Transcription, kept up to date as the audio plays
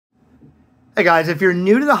Hey guys, if you're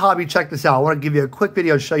new to the hobby, check this out. I want to give you a quick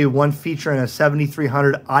video to show you one feature in a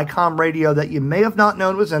 7300 Icom radio that you may have not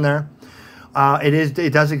known was in there.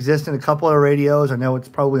 It does exist in a couple of radios. I know it's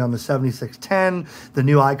probably on the 7610, the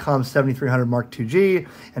new Icom 7300 Mark IIG,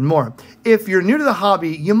 and more. If you're new to the hobby,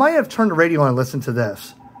 you might have turned the radio on and listened to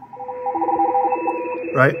this.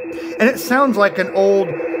 Right? And it sounds like an old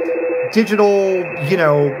digital,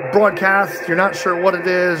 broadcast. You're not sure what it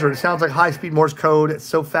is, or it sounds like high-speed Morse code. It's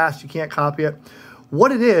so fast you can't copy it.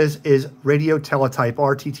 What it is radio teletype,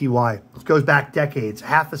 RTTY. It goes back decades,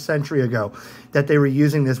 half a century ago, that they were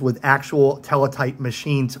using this with actual teletype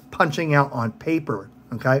machines punching out on paper.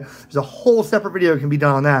 Okay, there's a whole separate video that can be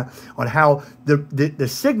done on that, on how the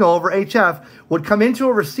signal over HF would come into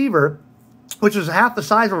a receiver, which was half the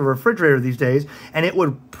size of a refrigerator these days, and it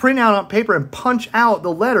would print out on paper and punch out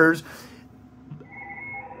the letters,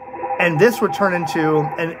 and this would turn into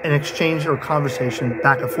an exchange or conversation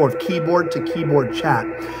back and forth, keyboard to keyboard chat.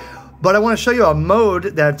 But I want to show you a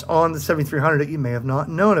mode that's on the 7300 that you may have not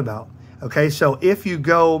known about. Okay, so if you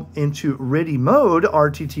go into RTTY mode,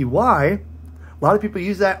 RTTY, a lot of people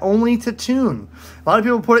use that only to tune. A lot of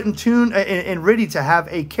people put it in RTTY to have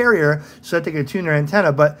a carrier so that they can tune their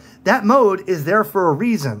antenna, but that mode is there for a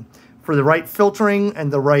reason, for the right filtering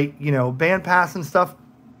and the right, band pass and stuff.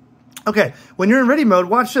 Okay, when you're in RTTY mode,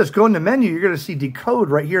 watch this. Go in the menu, you're going to see decode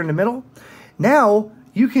right here in the middle. Now,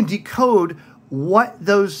 you can decode what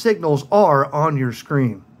those signals are on your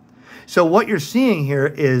screen. So what you're seeing here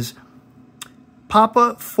is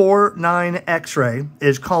Papa 49 X-ray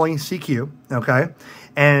is calling CQ, okay?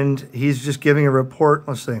 And he's just giving a report.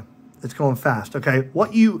 Let's see. It's going fast, okay?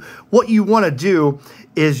 What you want to do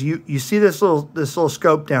is you see this little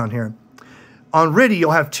scope down here. On RTTY,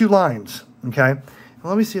 you'll have two lines, okay?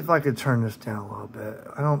 Let me see if I could turn this down a little bit.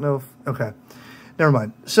 I don't know if, okay, never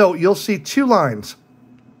mind. So you'll see two lines.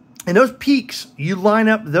 And those peaks, you line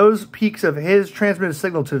up those peaks of his transmitted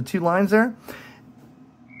signal to the two lines there,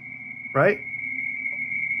 right?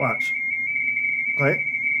 Watch, right?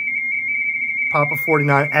 Papa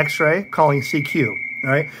 49 X-ray calling CQ, all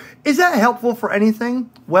right? Is that helpful for anything?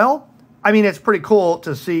 Well, I mean, it's pretty cool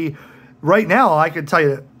to see. Right now, I could tell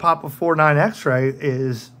you that Papa 49 X-ray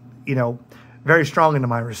is, very strong into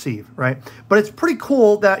my receive, right? But it's pretty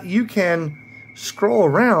cool that you can scroll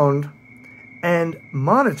around and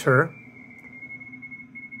monitor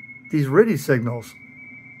these RTTY signals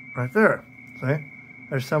right there. See?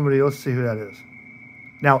 There's somebody, let's see who that is.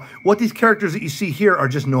 Now, what these characters that you see here are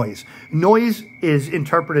just noise. Noise is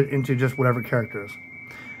interpreted into just whatever characters.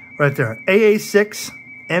 Right there.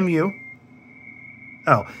 AA6MU.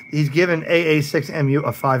 Oh, he's given AA6MU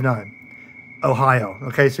a 5.9. Ohio.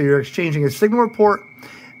 Okay, so you're exchanging a signal report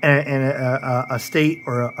and a state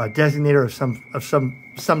or a designator of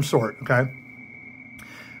some sort. Okay,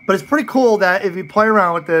 but it's pretty cool that if you play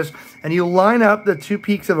around with this and you line up the two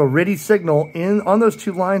peaks of a RTTY signal on those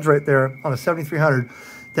two lines right there on a 7300,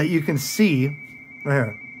 that you can see right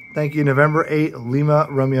here. Thank you, November 8 Lima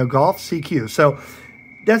Romeo Golf CQ. So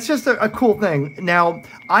that's just a cool thing. Now,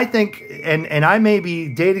 I think, and I may be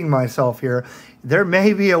dating myself here, there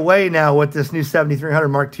may be a way now with this new 7300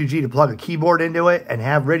 Mark IIG to plug a keyboard into it and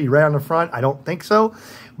have RTTY right on the front. I don't think so.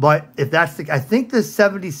 But if that's I think the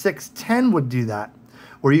 7610 would do that,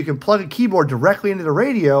 where you can plug a keyboard directly into the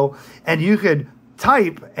radio and you could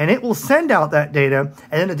type and it will send out that data,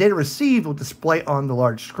 and then the data received will display on the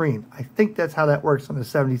large screen. I think that's how that works on the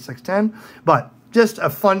 7610. But just a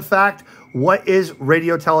fun fact, what is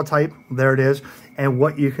radio teletype? There it is. And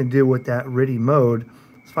what you can do with that RTTY mode.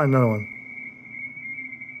 Let's find another one.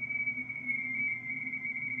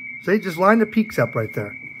 See, just line the peaks up right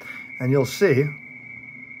there. And you'll see.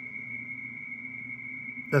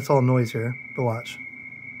 That's all noise here, but watch.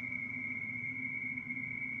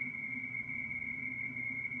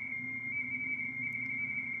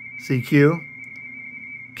 CQ,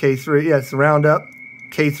 K3, yeah, it's the roundup,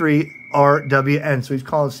 K3RWN, so he's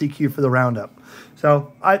calling CQ for the roundup.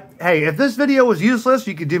 So, hey, if this video was useless,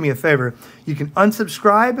 you could do me a favor. You can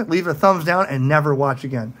unsubscribe, leave a thumbs down, and never watch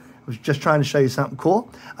again. I was just trying to show you something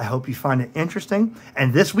cool. I hope you find it interesting.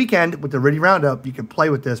 And this weekend, with the RTTY Roundup, you can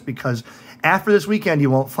play with this, because after this weekend,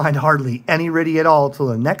 you won't find hardly any RTTY at all till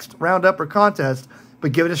the next Roundup or contest.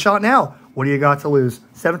 But give it a shot now. What do you got to lose?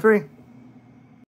 7-3.